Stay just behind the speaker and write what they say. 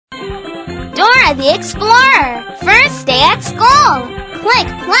Dora the Explorer! First day at school! Click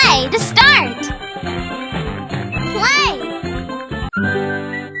play to start! Play!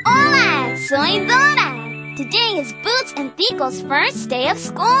 Hola! Soy Dora! Today is Boots and Tico's first day of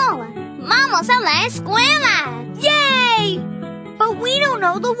school! Vamos a la escuela! Yay! But we don't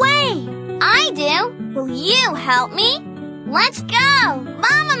know the way! I do! Will you help me? Let's go!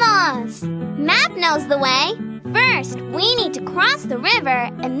 Vámonos! Map knows the way! First, we need to cross the river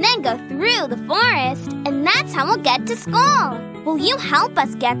and then go through the forest, and that's how we'll get to school. Will you help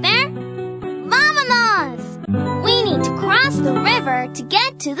us get there? Vámonos! We need to cross the river to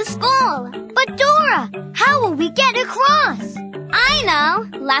get to the school. But Dora, how will we get across? I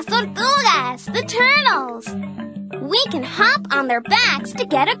know! Las tortugas, the turtles. We can hop on their backs to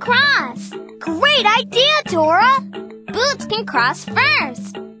get across. Great idea, Dora! Boots can cross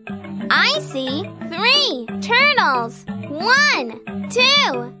first. I see 3 turtles. 1,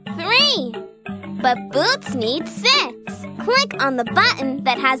 2, 3. But Boots needs 6. Click on the button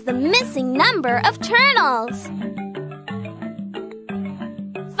that has the missing number of turtles.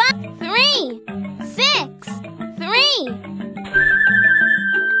 3, 6, 3.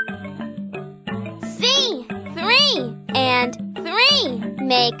 See, 3 and 3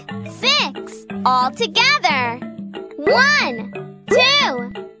 make 6 all together. 1,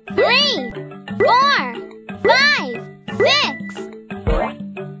 2, 3, 4, 5, 6.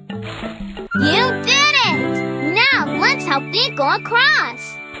 You did it! Now let's help Tico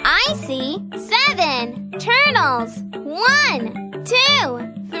across. I see 7 turtles. 1, 2,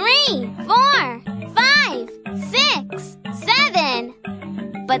 3, 4, 5, 6, 7.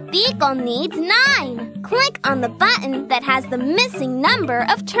 But Tico needs 9. Click on the button that has the missing number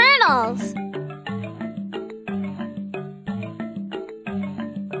of turtles.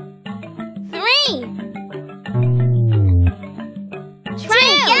 3. Try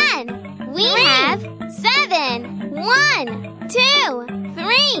again. We have 7. 1, 2,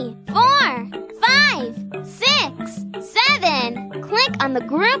 3, 4, 5, 6, 7. Click on the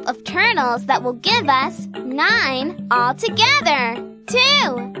group of turtles that will give us 9 all together. 2.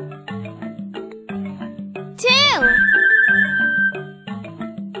 2.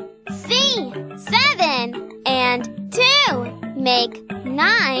 See, 7 and 2 make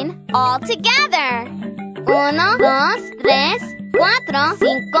 9 all together. 1, 2, 3, 4,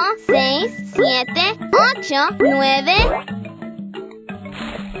 5, 6, 7, 8, 9.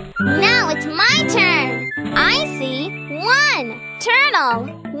 Now it's my turn. I see 1 turtle.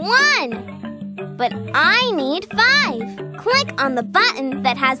 1. But I need 5. Click on the button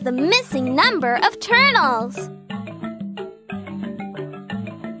that has the missing number of turtles.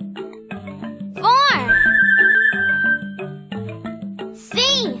 4.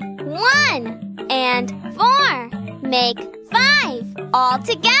 See, 1 and 4 make 5 all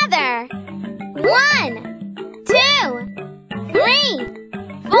together. 1, 2, 3,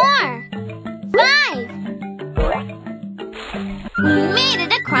 4, 5. We made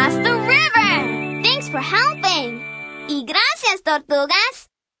it across the river! Thanks for helping! Y gracias, tortugas!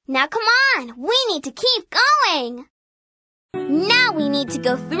 Now come on, we need to keep going! Now we need to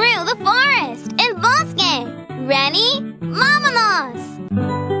go through the forest, el bosque! Ready? Vámonos!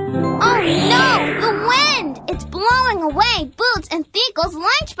 Oh no! The wind! It's blowing away Boots and Tico's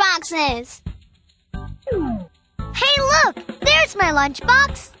lunchboxes! Hey, look! There's my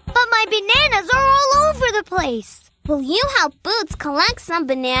lunchbox! But my bananas are all over the place! Will you help Boots collect some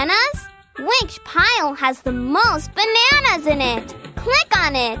bananas? Which pile has the most bananas in it? Click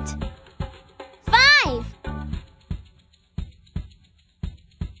on it. 5.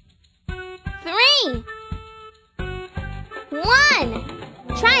 3.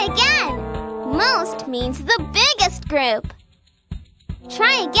 1. Try again. Most means the biggest group.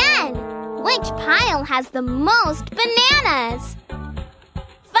 Try again. Which pile has the most bananas?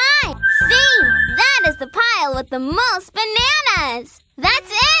 5. See, that is the pile with the most bananas.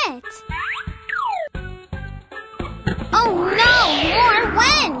 That's it. Oh no, more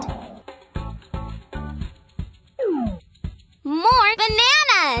wind. More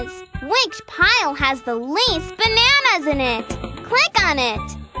bananas. Which pile has the least bananas in it? Click on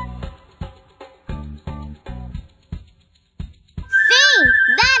it. See,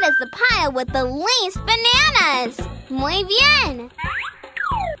 that is the pile with the least bananas. Muy bien.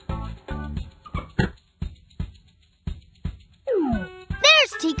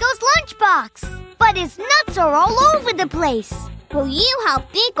 There's Tico's lunchbox, but his nuts are all over the place. Will you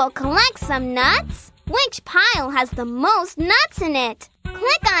help Tico collect some nuts? Which pile has the most nuts in it?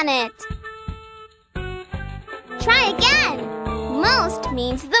 Click on it. Try again. Most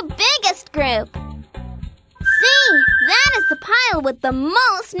means the biggest group. See, that is the pile with the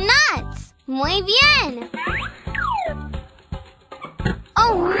most nuts. Muy bien!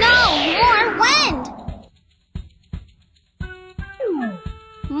 Oh no! More wind!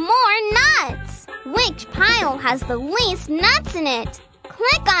 More nuts! Which pile has the least nuts in it?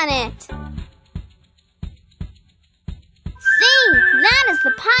 Click on it. See, that is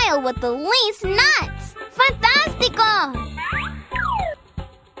the pile with the least nuts. Fantástico!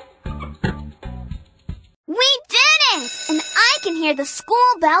 We did it! And I can hear the school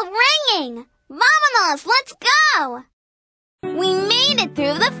bell ringing. Vámonos, let's go! We made it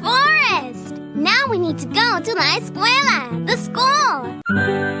through the forest. Now we need to go to la escuela, the school.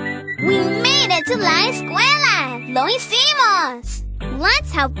 We made it to la escuela. Lo hicimos.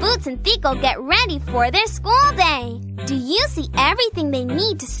 Let's help Boots and Tico get ready for their school day. Do you see everything they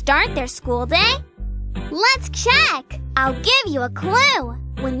need to start their school day? Let's check. I'll give you a clue.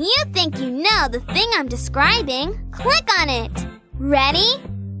 When you think you know the thing I'm describing, click on it. Ready?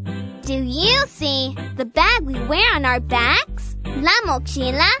 Do you see the bag we wear on our backs? La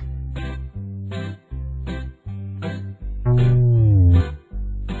mochila?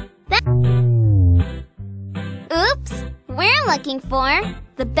 Oops! We're looking for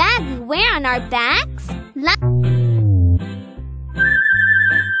the bag we wear on our backs?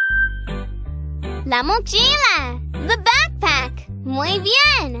 La mochila! The backpack! Muy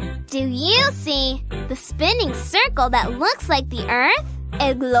bien! Do you see the spinning circle that looks like the Earth?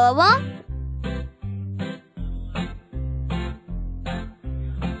 El globo?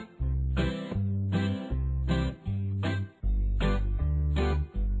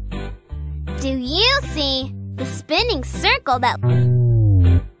 Do you see the spinning circle that...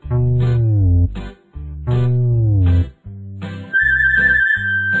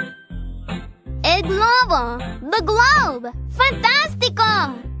 El globo! The globe!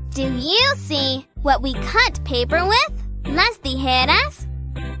 Fantástico! Do you see what we cut paper with? Las tijeras?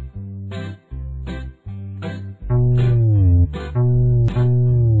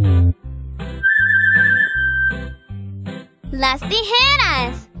 Las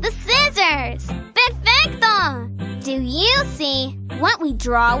tijeras! The scissors! Perfecto! Do you see what we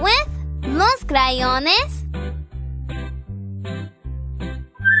draw with? Los crayones?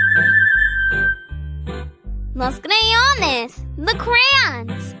 Los crayones! The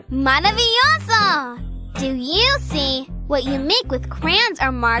crayons! Maravilloso! Do you see what you make with crayons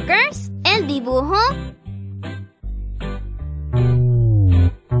or markers? El dibujo?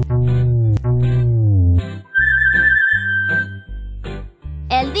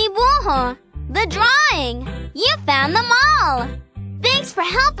 El dibujo! The drawing! You found them all! Thanks for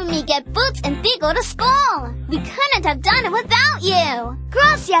helping me get Boots and Tico to school! We couldn't have done it without you!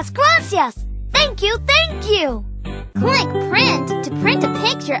 Gracias, gracias! Thank you, thank you! Click Print to print a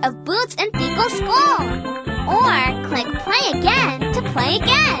picture of Boots and Tico's school. Or click Play Again to play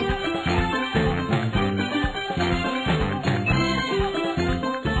again.